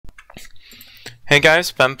Hey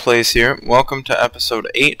guys, Ben Plays here. Welcome to episode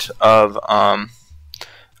 8 of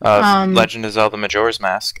Legend of Zelda Majora's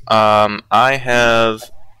Mask. I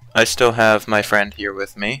still have my friend here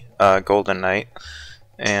with me, Golden Knight,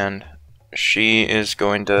 and she is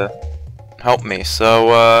going to help me.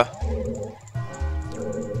 So,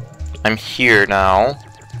 I'm here now.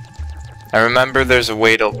 I remember there's a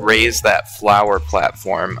way to raise that flower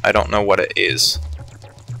platform. I don't know what it is.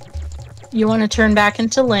 You want to turn back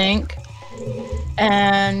into Link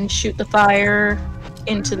and shoot the fire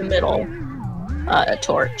into the middle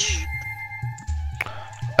torch.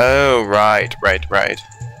 Oh, right.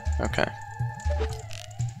 Okay.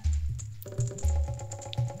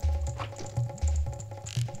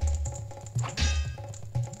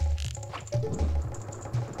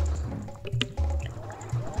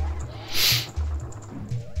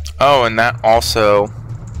 Oh, and that also...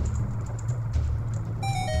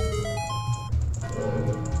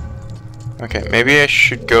 Okay, maybe I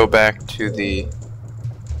should go back to the...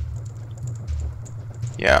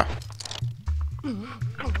 Yeah.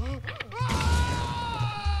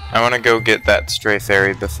 I want to go get that stray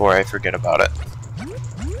fairy before I forget about it.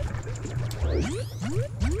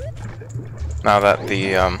 Now that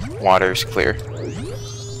the water's clear.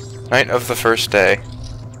 Night of the first day.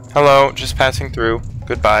 Hello, just passing through.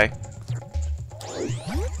 Goodbye.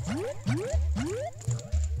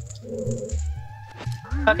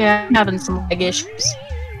 Okay, I'm having some lag issues.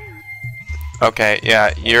 Okay,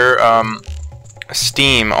 yeah, your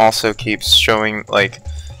Steam also keeps showing, like,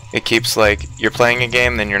 it keeps, like, you're playing a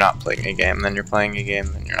game, then you're not playing a game, then you're playing a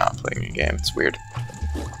game, then you're not playing a game. It's weird.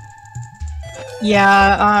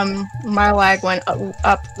 Yeah, my lag went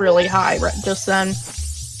up really high right just then.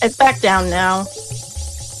 It's back down now.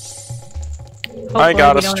 Hopefully I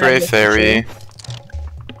got a stray fairy.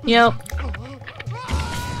 Yep.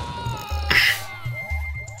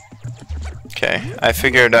 Okay, I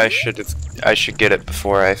figured I should get it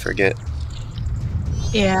before I forget.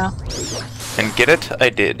 Yeah. And get it, I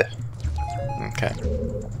did. Okay.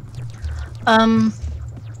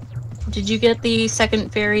 Did you get the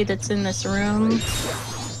second fairy that's in this room?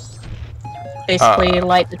 Basically,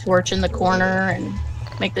 light the torch in the corner and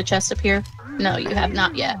make the chest appear? No, you have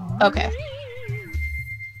not yet. Okay.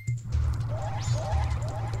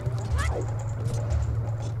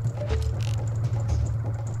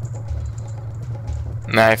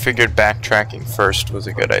 Nah, I figured backtracking first was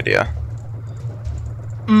a good idea.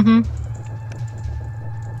 Mm-hmm.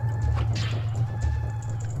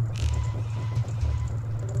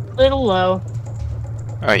 Little low.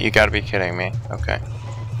 Oh, you gotta be kidding me. Okay.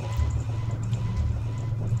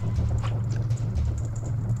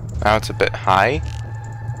 Now it's a bit high?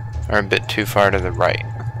 Or a bit too far to the right?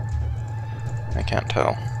 I can't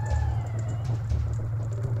tell.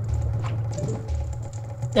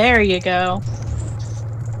 There you go.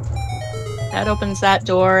 That opens that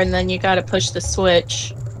door, and then you gotta push the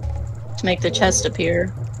switch to make the chest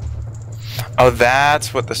appear. Oh,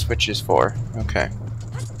 that's what the switch is for. Okay.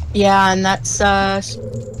 Yeah, and that's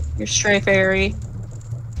your stray fairy.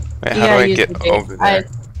 Wait, how do I get over there? I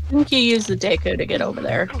think you use the deco to get over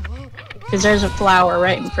there. Because there's a flower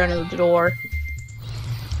right in front of the door.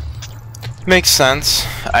 Makes sense.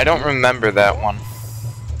 I don't remember that one.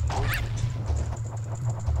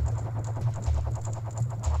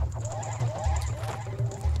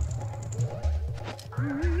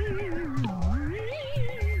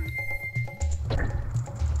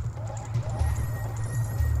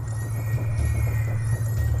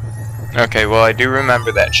 Okay, well I do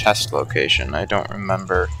remember that chest location. I don't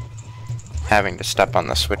remember having to step on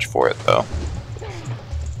the switch for it, though.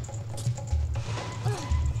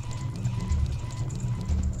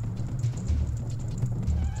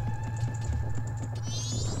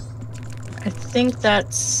 I think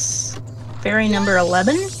that's fairy number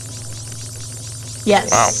 11?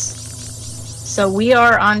 Yes. Wow. So we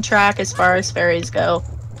are on track as far as fairies go.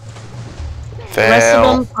 Fail. The rest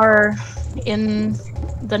of them are in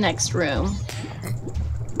the next room.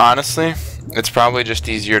 Honestly, it's probably just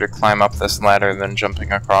easier to climb up this ladder than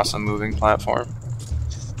jumping across a moving platform.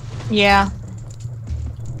 Yeah.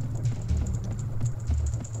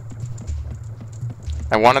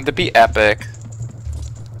 I wanted to be epic,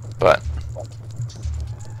 but...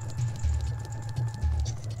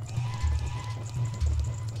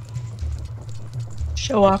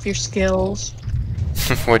 Show off your skills.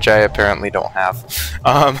 which I apparently don't have.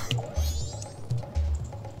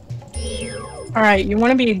 Alright, you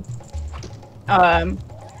want to be...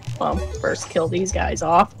 well, first kill these guys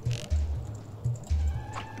off.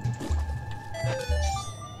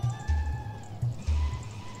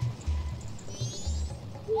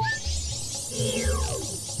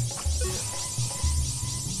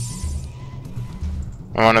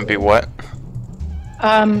 I want to be what?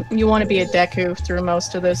 You want to be a Deku through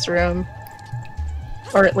most of this room.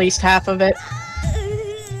 Or at least half of it.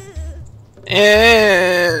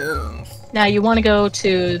 Ew. Now you want to go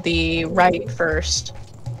to the right first.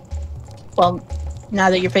 Well, now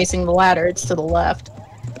that you're facing the ladder, it's to the left.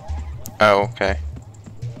 Oh, okay.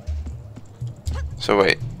 So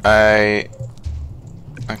wait,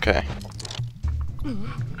 okay.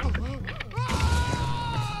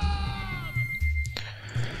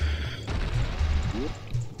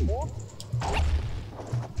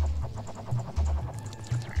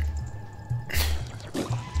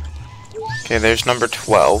 Okay, there's number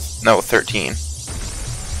 12. No, 13.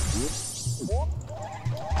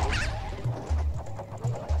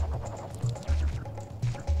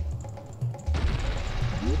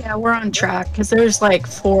 Yeah, we're on track, because there's like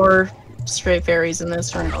 4 stray fairies in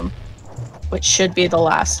this room, which should be the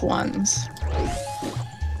last ones.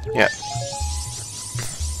 Yeah.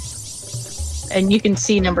 And you can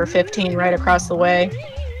see number 15 right across the way.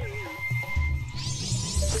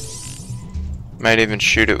 Might even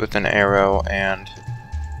shoot it with an arrow and...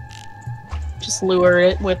 Just lure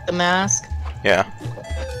it with the mask. Yeah.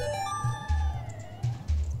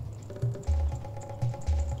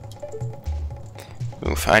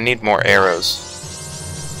 Oof, I need more arrows.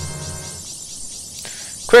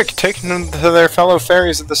 Quick, take them to their fellow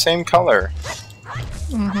fairies of the same color.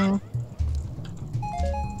 Mm-hmm.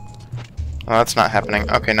 Oh, that's not happening.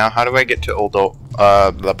 Okay, now how do I get to blah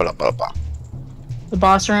blah blah blah. The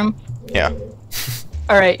boss room? Yeah.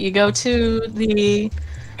 Alright, you go to the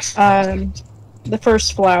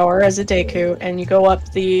first flower as a Deku, and you go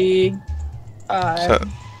up the So,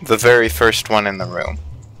 the very first one in the room.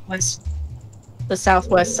 The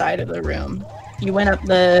southwest side of the room. You went up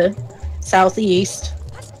the southeast.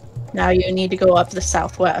 Now you need to go up the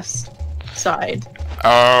southwest side.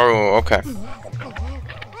 Oh, okay.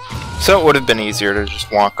 So it would have been easier to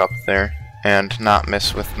just walk up there and not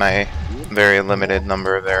miss with my very limited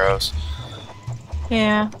number of arrows.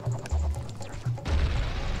 Yeah.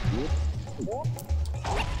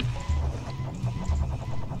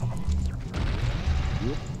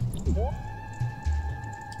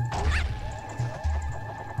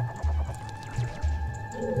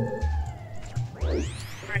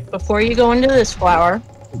 Before you go into this flower,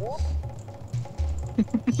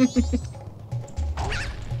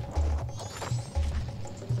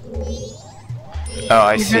 Oh,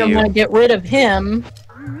 I see you're you. gonna want to get rid of him,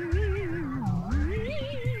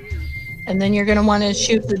 and then you're gonna want to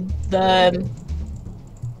shoot the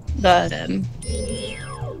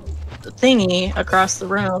thingy across the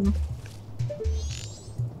room.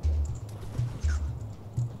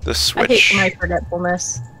 The I switch. hate my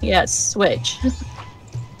forgetfulness. Yes, switch.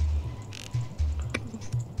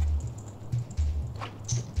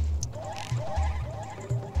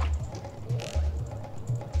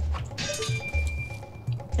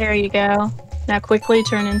 There you go. Now quickly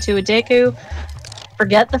turn into a Deku.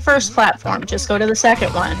 Forget the first platform, just go to the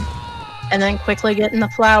second one. And then quickly get in the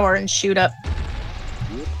flower and shoot up.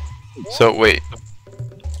 So wait.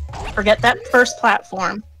 Forget that first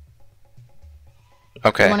platform.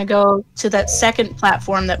 Okay. You want to go to that second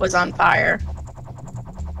platform that was on fire.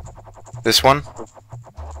 This one?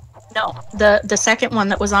 No, the second one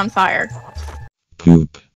that was on fire.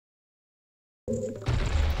 Poop.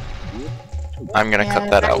 I'm gonna cut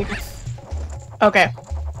that out. Okay.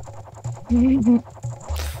 No,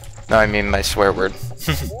 I mean my swear word.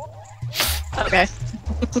 Okay.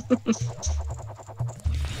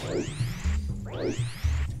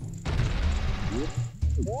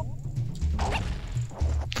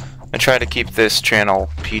 I try to keep this channel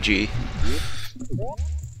PG.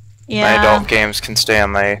 Yeah. My adult games can stay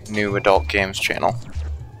on my new adult games channel.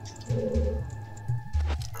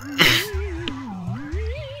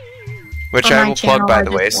 Which On I my will plug, channel, by I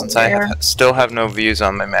the way, just since don't I care. still have no views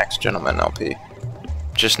on my Max Gentleman LP.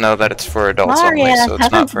 Just know that it's for adults Sorry, only, I so it's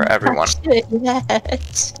not for haven't everyone. touched it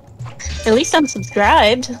yet. At least I'm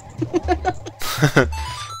subscribed.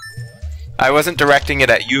 I wasn't directing it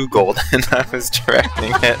at you, Golden. I was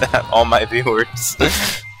directing it at all my viewers.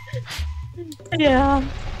 Yeah.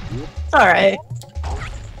 It's alright.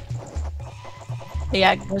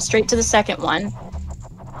 Yeah, go straight to the second one.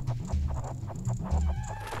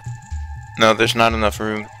 No, there's not enough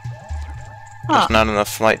room. Huh. There's not enough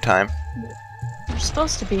flight time. You're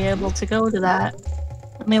supposed to be able to go to that.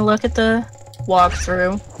 Let me look at the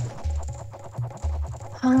walkthrough.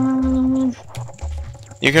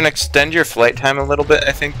 You can extend your flight time a little bit,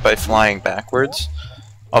 I think, by flying backwards.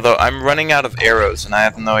 Although I'm running out of arrows and I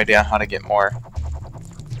have no idea how to get more.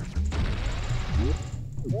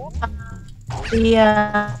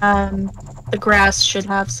 The The grass should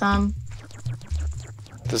have some.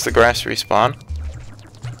 Does the grass respawn?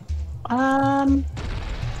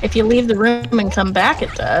 If you leave the room and come back,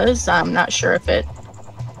 it does. I'm not sure if it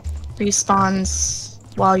respawns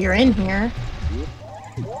while you're in here.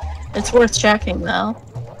 It's worth checking, though.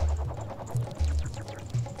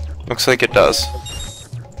 Looks like it does.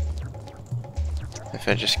 If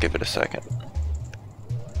I just give it a second.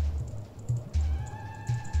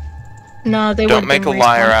 No, they Don't make a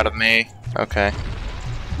liar out of me. Okay.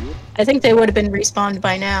 I think they would have been respawned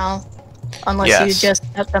by now. Unless you just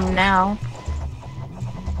set them now.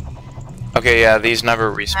 Okay, yeah, these never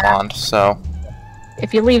respawned, so...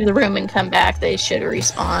 If you leave the room and come back, they should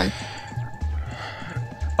respawn.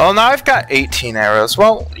 Oh, now I've got 18 arrows.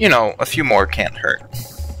 Well, you know, a few more can't hurt.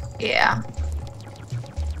 Yeah.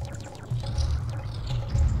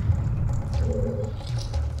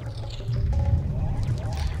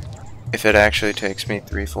 If it actually takes me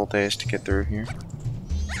 3 full days to get through here.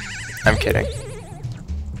 I'm kidding.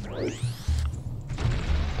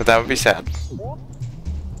 But that would be sad.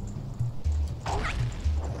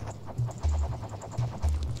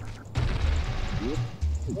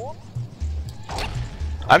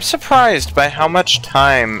 I'm surprised by how much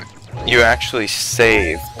time you actually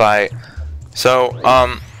save by... So,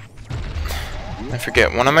 I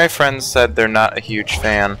forget, one of my friends said they're not a huge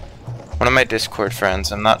fan. One of my Discord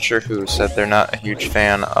friends, I'm not sure who, said they're not a huge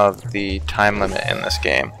fan of the time limit in this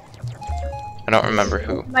game. I don't remember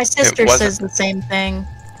who. My sister says the same thing.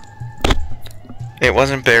 It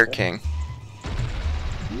wasn't Bear King.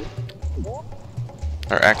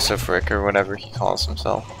 Or Exofrick, or whatever he calls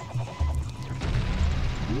himself.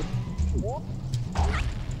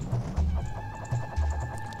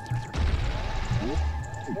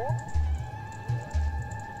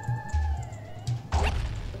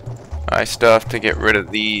 I still have to get rid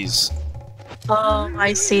of these. Oh,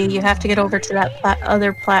 I see. You have to get over to that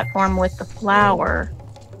other platform with the flower.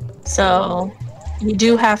 So, you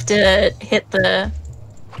do have to hit the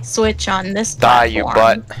switch on this platform. Die, you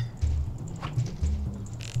butt.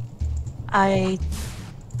 I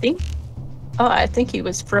think... Oh, I think he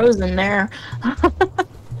was frozen there.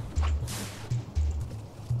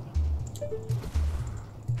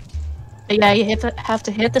 Yeah, you have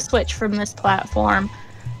to hit the switch from this platform.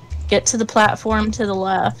 Get to the platform to the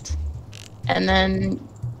left, and then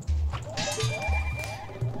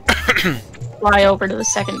fly over to the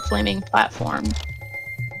second flaming platform.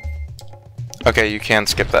 Okay, you can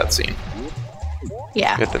skip that scene.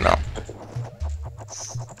 Yeah. Good to know.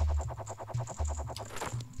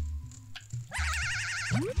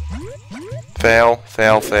 Fail,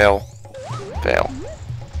 fail, fail, fail.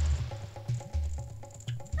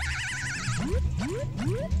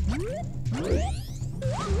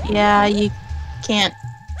 Yeah, you can't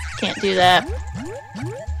do that.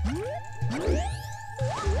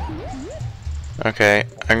 Okay,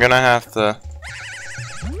 I'm gonna have to...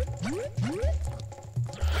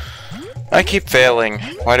 I keep failing.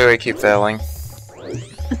 Why do I keep failing?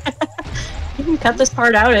 You can cut this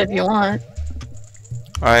part out if you want.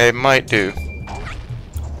 I might do.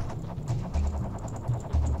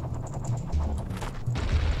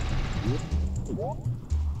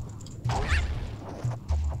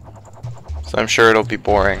 So I'm sure it'll be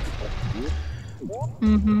boring.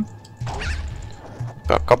 Mm-hmm.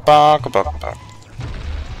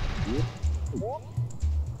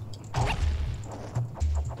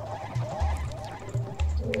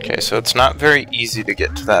 Okay, so it's not very easy to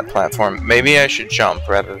get to that platform. Maybe I should jump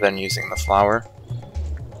rather than using the flower.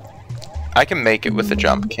 I can make it with a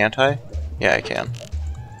jump, can't I? Yeah, I can.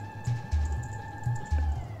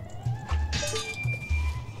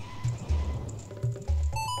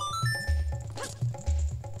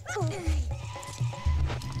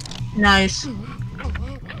 Nice.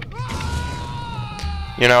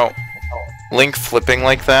 You know, Link flipping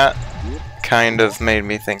like that kind of made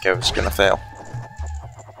me think I was gonna fail.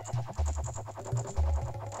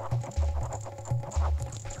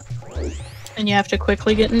 And you have to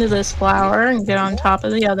quickly get into this flower and get on top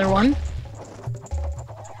of the other one.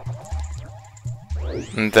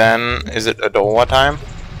 And then, is it Adowa time?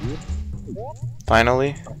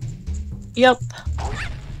 Finally? Yep.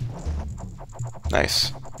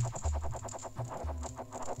 Nice.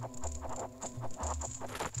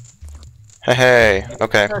 Hey,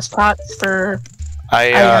 okay. Those pots for I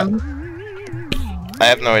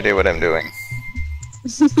have no idea what I'm doing.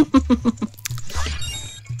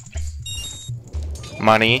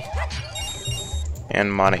 Money.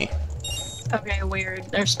 And money. Okay, weird.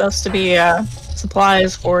 There's supposed to be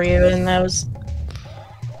supplies for you in those.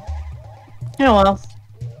 Oh well.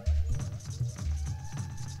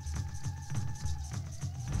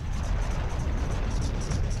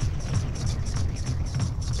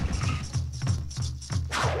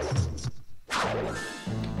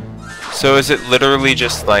 So is it literally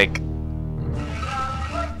just like...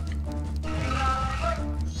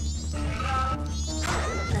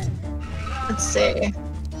 Let's see.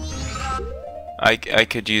 I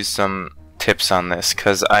could use some tips on this,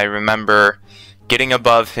 because I remember getting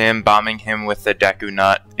above him, bombing him with the Deku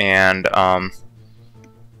Nut, and,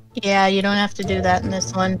 Yeah, you don't have to do that in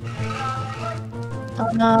this one.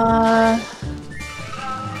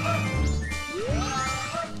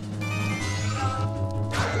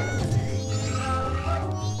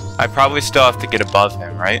 I probably still have to get above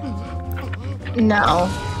him, right? No.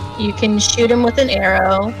 You can shoot him with an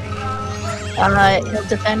arrow. He'll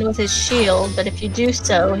defend with his shield, but if you do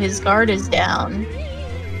so, his guard is down.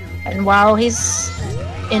 And while he's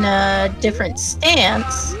in a different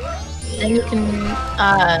stance, then you can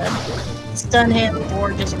stun him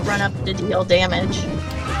or just run up to deal damage.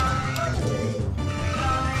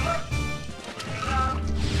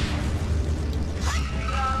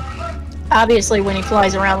 Obviously, when he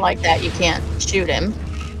flies around like that, you can't shoot him.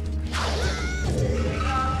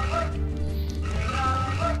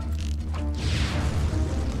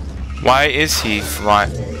 Why is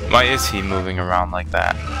he moving around like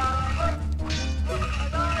that?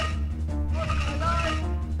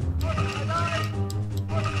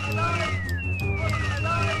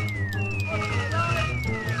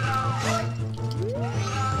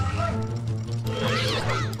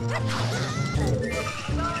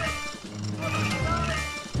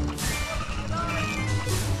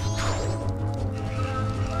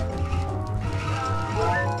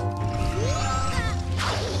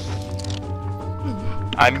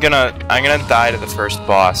 I'm gonna die to the first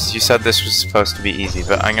boss. You said this was supposed to be easy,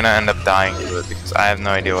 but I'm gonna end up dying to it because I have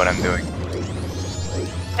no idea what I'm doing.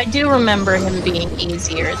 I do remember him being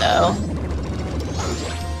easier, though.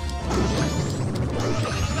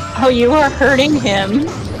 Oh, you are hurting him.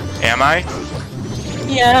 Am I?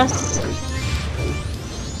 Yes.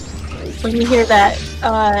 When you hear that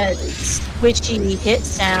switchy hit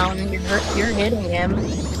sound, you're hitting him.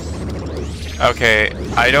 Okay,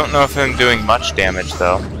 I don't know if I'm doing much damage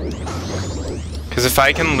though. Because if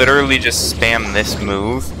I can literally just spam this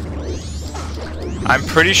move, I'm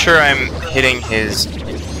pretty sure I'm hitting his...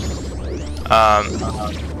 At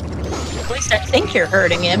least I think you're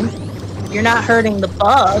hurting him. You're not hurting the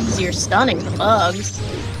bugs, you're stunning the bugs.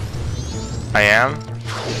 I am?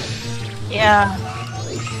 Yeah.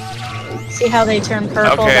 See how they turn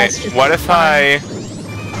purple? Okay, That's just what if fun. I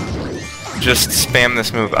just spam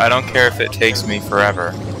this move? I don't care if it takes me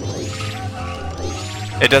forever.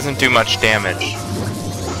 It doesn't do much damage.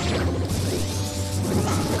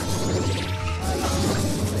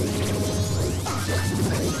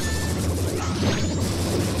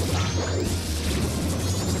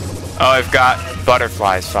 Oh, I've got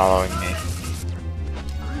butterflies following me.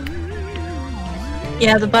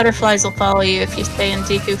 Yeah, the butterflies will follow you if you stay in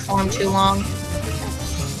Deku form too long.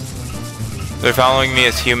 They're following me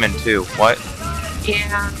as human too. What?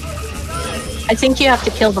 Yeah. I think you have to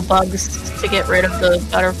kill the bugs to get rid of the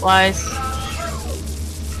butterflies.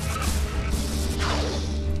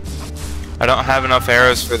 I don't have enough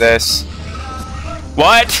arrows for this.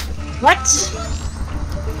 What? What?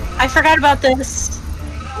 I forgot about this.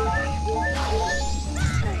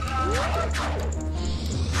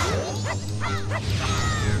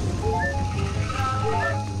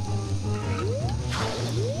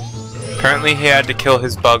 Apparently he had to kill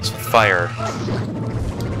his bugs with fire.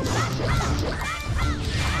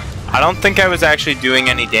 I don't think I was actually doing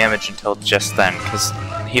any damage until just then, because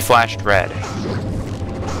he flashed red.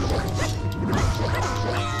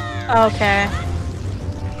 Okay.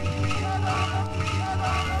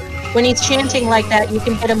 When he's chanting like that, you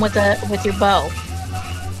can hit him with your bow.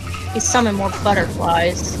 You summon more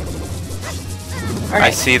butterflies. All right,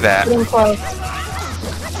 I see that. getting close.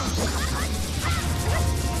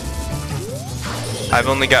 I've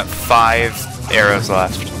only got 5 arrows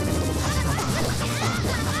left.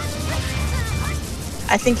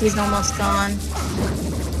 I think he's almost gone.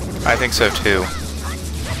 I think so too.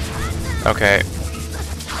 Okay.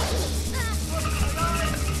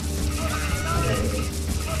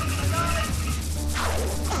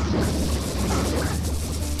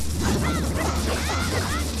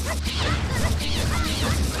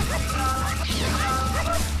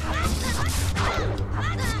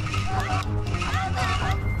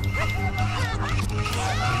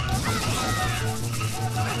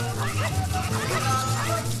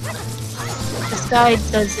 This guide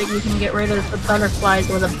says that you can get rid of the butterflies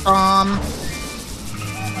with a bomb,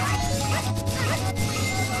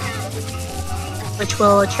 which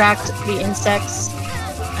will attract the insects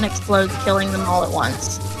and explode, killing them all at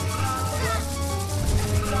once.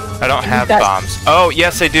 I don't And have you've got- bombs. Oh,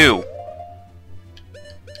 yes I do.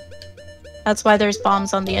 That's why there's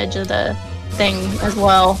bombs on the edge of the thing as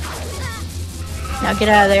well. Now get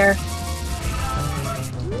out of there.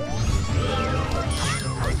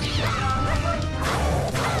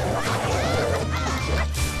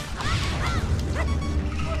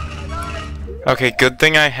 Okay, good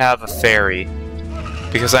thing I have a fairy.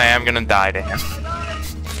 Because I am gonna die to him.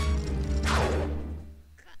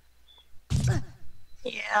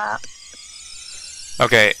 Yeah.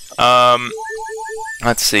 Okay,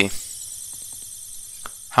 let's see.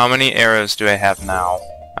 How many arrows do I have now?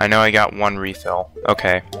 I know I got one refill.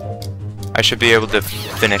 Okay. I should be able to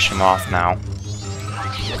finish him off now.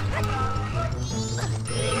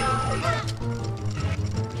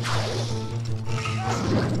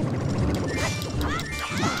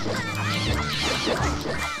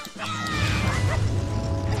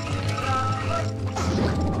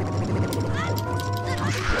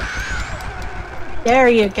 There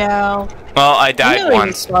you go. Well, I died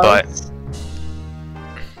once, but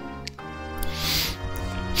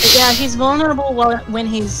yeah, he's vulnerable when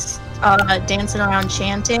he's dancing around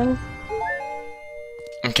chanting.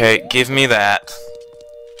 okay, give me that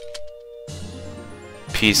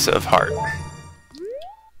piece of heart.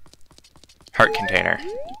 Heart container.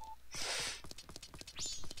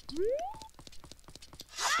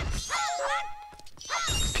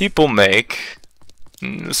 People make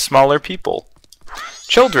smaller people.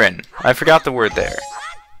 Children! I forgot the word there.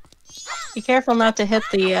 Be careful not to hit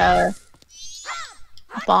the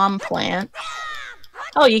bomb plant.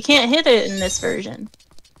 Oh, you can't hit it in this version.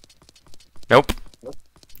 Nope.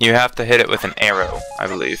 You have to hit it with an arrow, I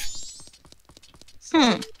believe.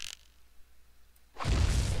 Hmm.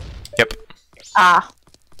 Yep. Ah.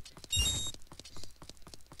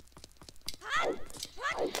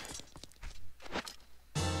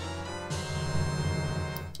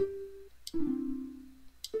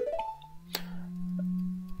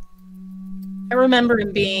 I remember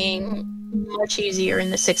it being much easier in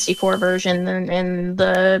the 64 version than in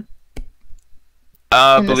the...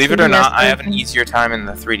 believe it or not, I have an easier time in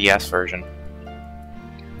the 3DS version.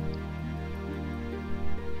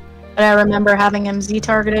 But I remember having him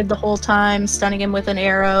Z-targeted the whole time, stunning him with an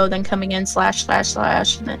arrow, then coming in slash, slash,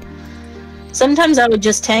 slash. And then sometimes I would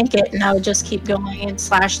just tank it, and I would just keep going and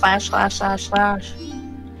slash, slash, slash, slash, slash.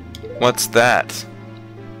 What's that?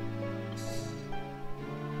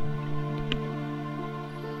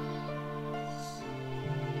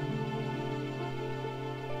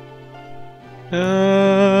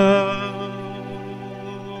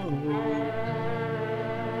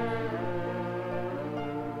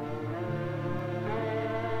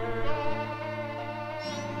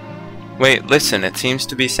 Wait, listen, it seems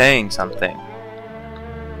to be saying something.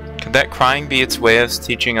 Could that crying be its way of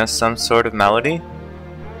teaching us some sort of melody?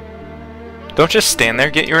 Don't just stand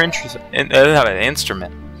there, get your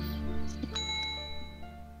instrument.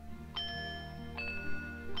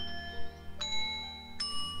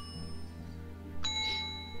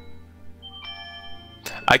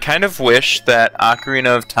 I kind of wish that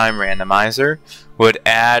Ocarina of Time Randomizer would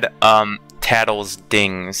add Tattle's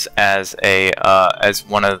dings as a as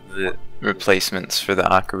one of the replacements for the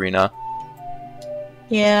Ocarina.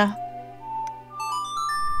 Yeah.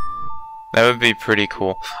 That would be pretty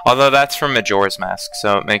cool. Although that's from Majora's Mask,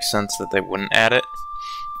 so it makes sense that they wouldn't add it.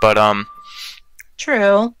 But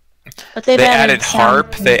True. But they've they added some...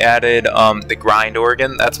 harp, they added the grind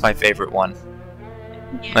organ. That's my favorite one.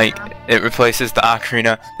 Yeah. Like, it replaces the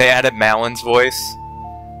ocarina. They added Malin's voice.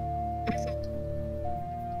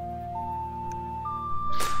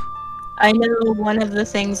 I know one of the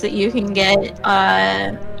things that you can get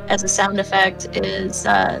as a sound effect is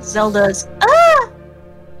Zelda's "ah!"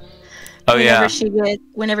 Oh yeah.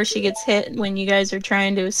 Whenever she gets hit when you guys are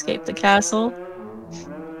trying to escape the castle.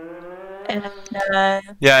 And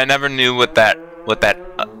yeah, I never knew what that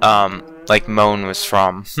like moan was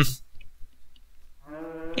from.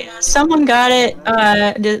 yeah, someone got it.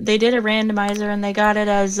 They did a randomizer and they got it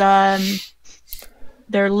as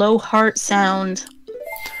their low heart sound.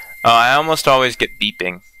 Oh, I almost always get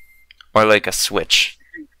beeping, or like a switch.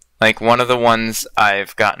 Like one of the ones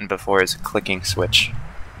I've gotten before is a clicking switch.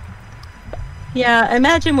 Yeah,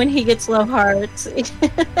 imagine when he gets low hearts. When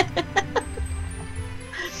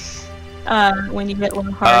you get low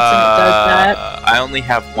hearts and it does that. I only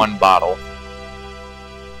have one bottle.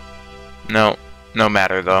 No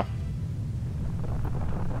matter though.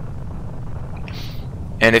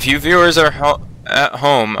 And if you viewers are at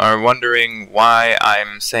home are wondering why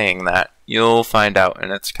I'm saying that, you'll find out,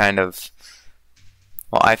 and it's kind of...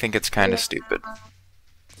 Well, I think it's kind of stupid.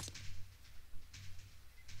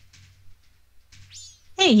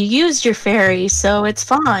 Hey, you used your fairy, so it's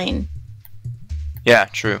fine. Yeah,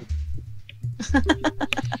 true.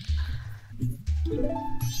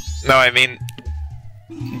 No, I mean,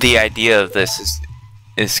 the idea of this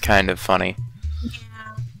is kind of funny.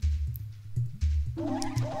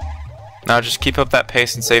 Now just keep up that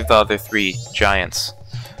pace and save the other 3 giants.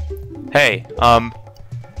 Hey,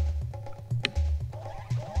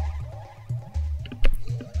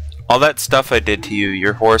 all that stuff I did to you,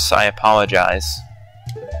 your horse, I apologize.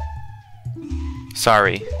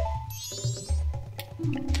 Sorry.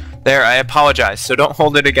 There, I apologize, so don't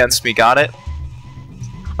hold it against me, got it?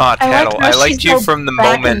 Aw, Tattle, I liked you from the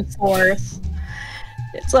moment.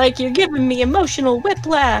 It's like you're giving me emotional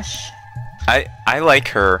whiplash. I like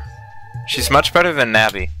her. She's much better than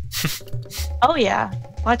Navi. Oh yeah,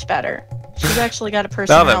 much better. She's actually got a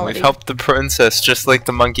personality. Now then, we've helped the princess just like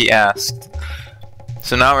the monkey asked.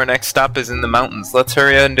 So now our next stop is in the mountains. Let's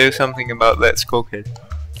hurry and do something about that skull kid.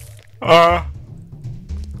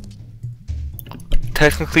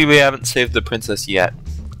 Technically we haven't saved the princess yet.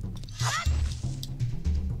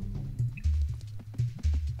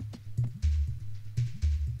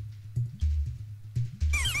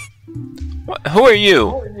 Who are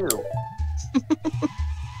you?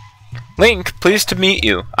 Link, pleased to meet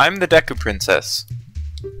you. I'm the Deku Princess.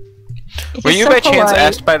 Were you by chance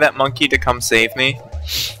asked by that monkey to come save me?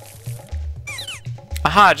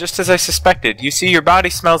 Aha, just as I suspected. You see, your body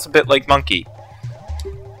smells a bit like monkey.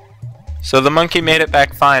 So the monkey made it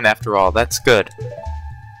back fine after all. That's good.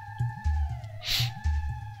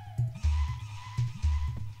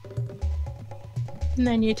 And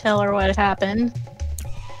then you tell her what happened.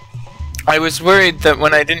 I was worried that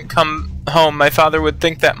when I didn't come home, my father would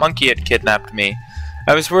think that monkey had kidnapped me.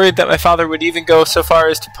 I was worried that my father would even go so far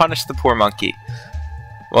as to punish the poor monkey.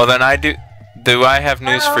 Well, then do I have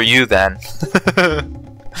news for you then?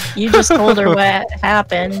 You just told her what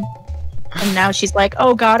happened. And now she's like,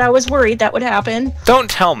 oh god, I was worried that would happen. Don't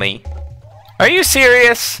tell me. Are you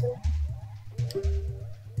serious?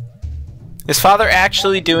 Is father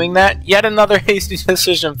actually doing that? Yet another hasty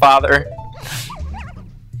decision, father.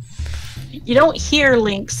 You don't hear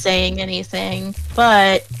Link saying anything,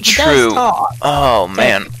 but he True. does talk. Oh,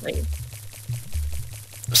 man.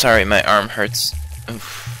 Sorry, my arm hurts.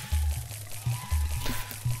 Oof.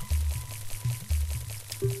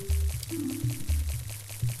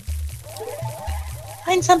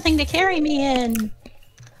 Find something to carry me in.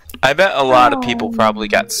 I bet a lot of people probably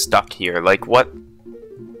got stuck here. Like, what?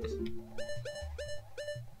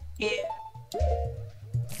 Yeah.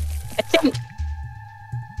 I think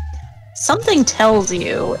something tells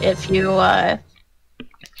you if you,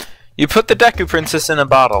 You put the Deku Princess in a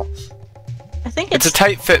bottle. I think It's a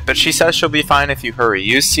tight fit, but she says she'll be fine if you hurry.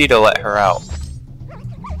 Use C to let her out.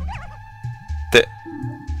 The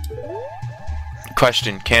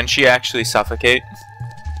question, can she actually suffocate?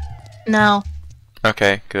 No.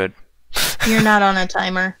 Okay, good. You're not on a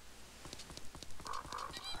timer.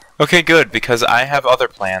 Okay, good, because I have other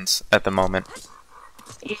plans at the moment.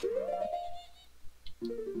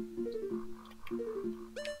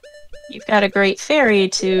 You've got a great fairy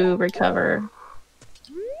to recover.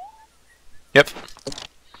 Yep.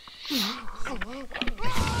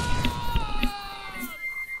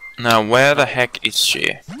 Now, where the heck is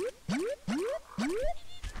she?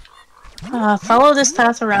 Follow this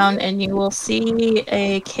path around and you will see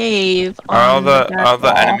a cave Are on all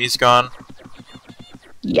the enemies gone?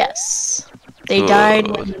 Yes. They died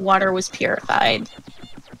when the water was purified.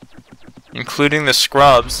 Including the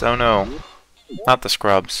scrubs. Oh no. Not the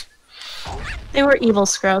scrubs. They were evil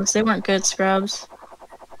scrubs. They weren't good scrubs.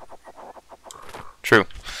 True.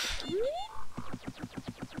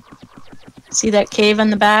 See that cave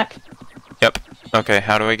in the back? Yep. Okay,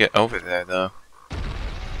 how do I get over there, though?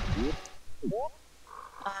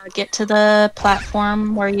 Get to the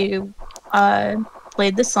platform where you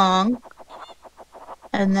played the song.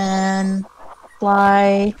 And then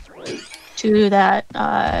fly to that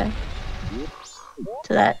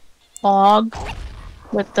log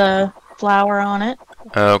with the flower on it.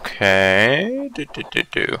 Okay.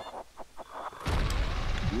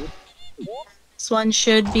 This one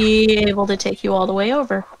should be able to take you all the way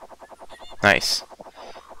over. Nice.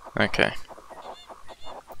 Okay.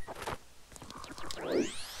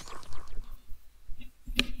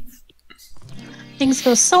 Things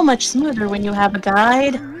go so much smoother when you have a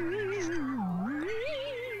guide.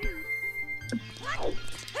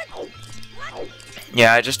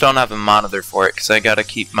 Yeah, I just don't have a monitor for it because I gotta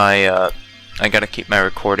keep my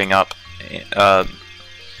recording up. I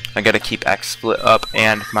gotta keep XSplit up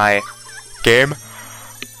and my game.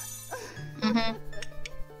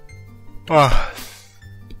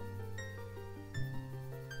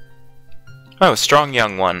 Oh, strong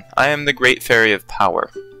young one. I am the great fairy of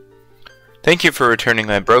power. Thank you for returning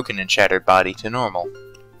my broken and shattered body to normal.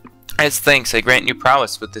 As thanks, I grant you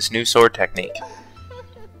prowess with this new sword technique.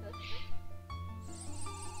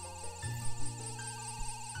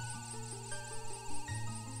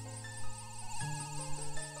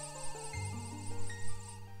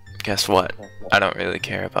 Guess what? I don't really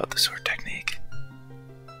care about the sword technique.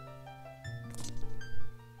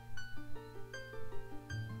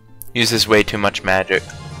 Uses way too much magic.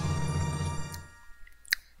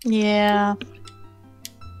 Yeah.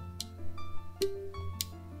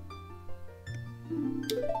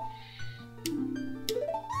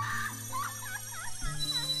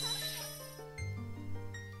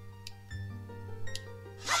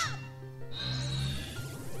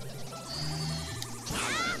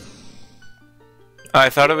 I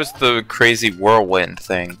thought it was the crazy whirlwind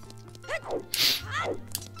thing.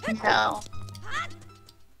 No.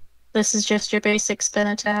 This is just your basic spin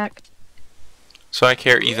attack. So I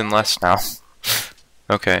care even less now.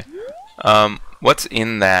 Okay. What's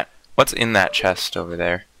in that? What's in that chest over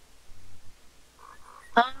there?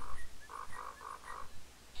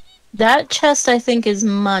 That chest, I think, is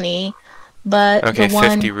money, but Okay, the one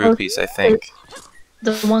 50 rupees, I think.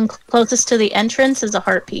 The one closest to the entrance is a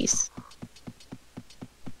heart piece.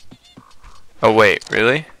 Oh wait,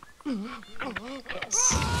 really?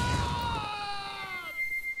 Yes.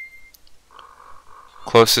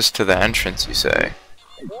 Closest to the entrance, you say?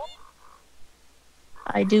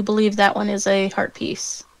 I do believe that one is a heart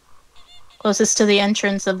piece. Closest to the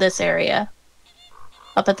entrance of this area.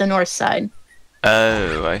 Up at the north side.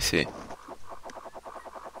 Oh, I see.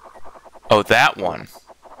 Oh, that one.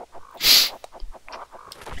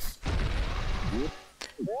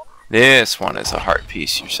 This one is a heart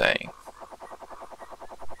piece, you're saying?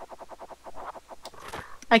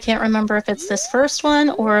 I can't remember if it's this first one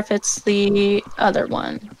or if it's the other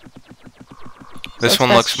one. This So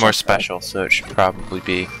one looks more check special, so it should probably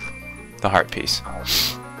be the heart piece.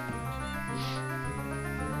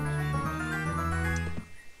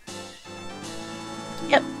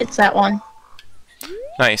 Yep, it's that one.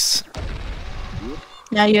 Nice.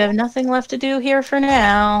 Now you have nothing left to do here for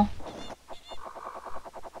now.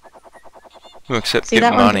 Except See, get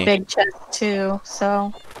that one's money. a big chest too,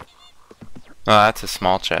 so... Oh, that's a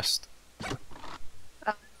small chest.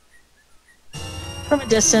 From a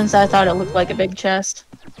distance, I thought it looked like a big chest.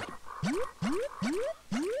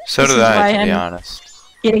 So This did is I, why to be I'm- honest.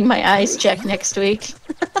 Getting my eyes checked next week.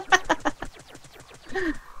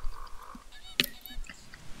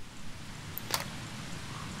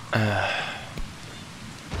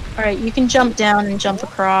 Alright, you can jump down and jump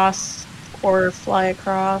across, or fly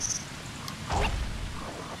across.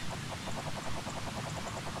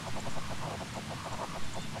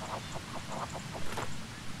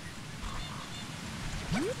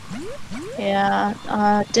 Yeah,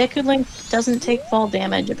 Deku Link doesn't take fall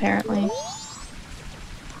damage, apparently.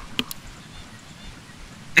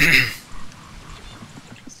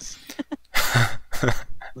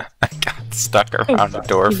 I got stuck around a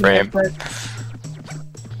door frame.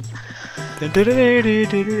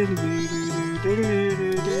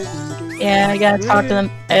 Yeah, you gotta talk to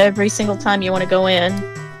them every single time you want to go in.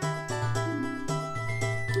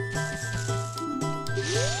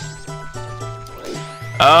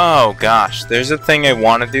 Oh gosh, there's a thing I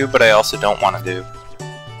want to do, but I also don't want to do.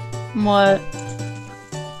 What?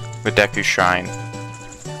 The Deku Shrine.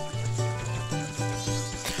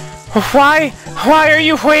 Why? Why are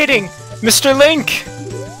you waiting, Mr. Link?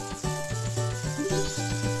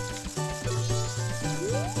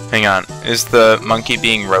 Hang on, is the monkey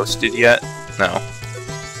being roasted yet? No.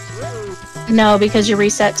 No, because you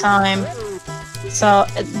reset time. So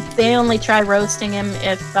they only try roasting him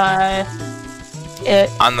if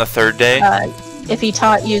On the third day? if he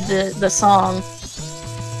taught you the song.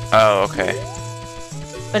 Oh, okay.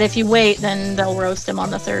 But if you wait, then they'll roast him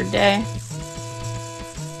on the third day.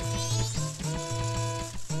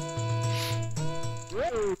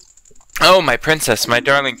 Oh, my princess, my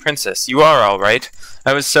darling princess, you are alright.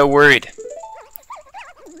 I was so worried.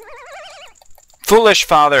 Foolish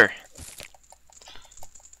father!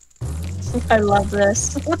 I love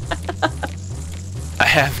this. I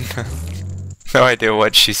have no idea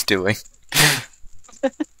what she's doing.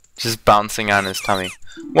 Just bouncing on his tummy.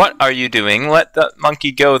 What are you doing? Let the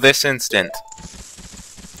monkey go this instant.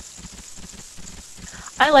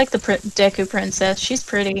 I like the Deku princess. She's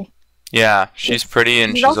pretty. Yeah, she's pretty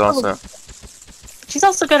and she's also... She's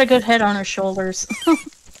also got a good head on her shoulders.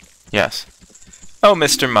 Yes. Oh,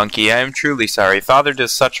 Mr. Monkey, I am truly sorry. Father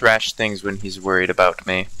does such rash things when he's worried about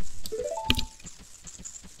me.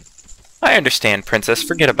 I understand, Princess.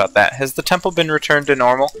 Forget about that. Has the temple been returned to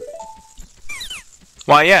normal?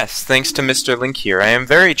 Why, yes, thanks to Mr. Link here. I am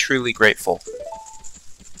very truly grateful.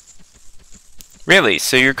 Really?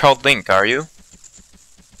 So you're called Link, are you?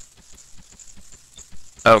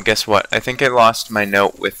 Oh, guess what? I think I lost my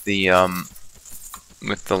note with the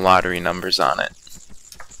lottery numbers on it.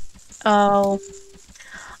 Oh,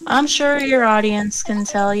 I'm sure your audience can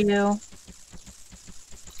tell you.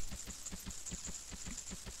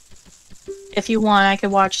 If you want, I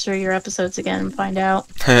could watch through your episodes again and find out.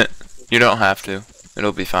 You don't have to.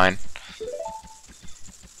 It'll be fine.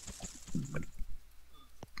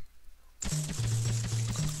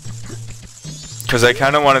 Because I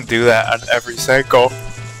kind of want to do that on every cycle.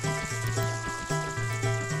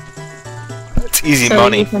 It's easy so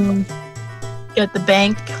money. You can get the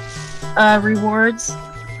bank rewards.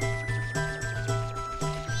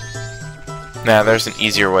 Nah, there's an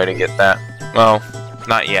easier way to get that. Well,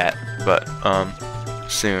 not yet, but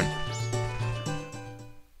soon.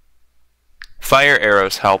 Fire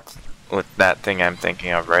arrows help with that thing I'm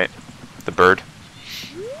thinking of, right? The bird.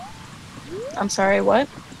 I'm sorry, what?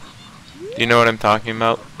 Do you know what I'm talking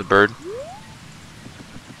about? The bird?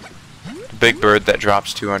 The big bird that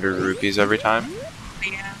drops 200 rupees every time?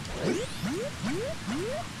 Yeah.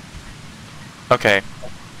 Okay.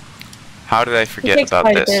 How did I forget about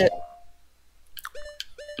this?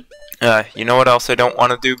 You know what else I don't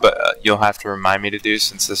want to do, but you'll have to remind me to do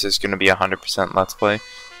since this is going to be 100% Let's Play?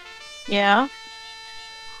 Yeah?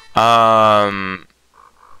 The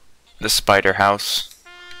spider house.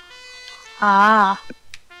 Ah.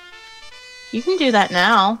 You can do that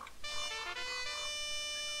now.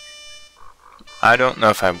 I don't know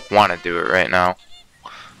if I want to do it right now.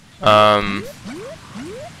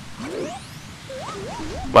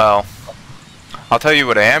 Well, I'll tell you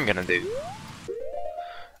what I am gonna do.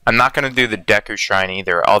 I'm not gonna do the Deku Shrine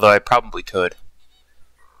either, although I probably could.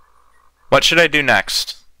 What should I do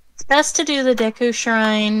next? It's best to do the Deku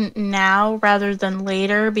Shrine now rather than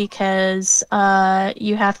later because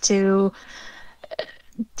you have to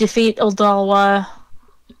defeat Odalwa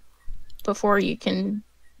before you can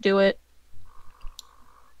do it.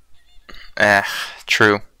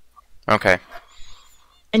 True. Okay.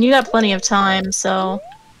 And you got plenty of time, so...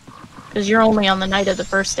 Because you're only on the night of the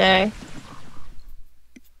first day.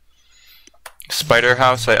 Spider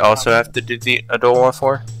House I also have to defeat Adola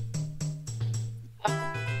for?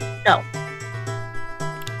 No.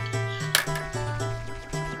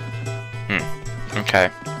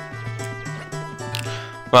 Okay.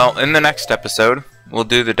 Well, in the next episode, we'll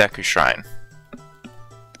do the Deku Shrine.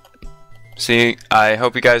 See, I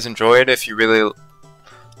hope you guys enjoyed. If you really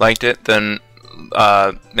liked it, then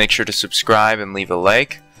make sure to subscribe and leave a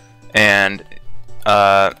like. And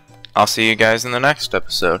I'll see you guys in the next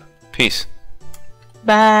episode. Peace.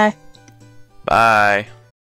 Bye. Bye.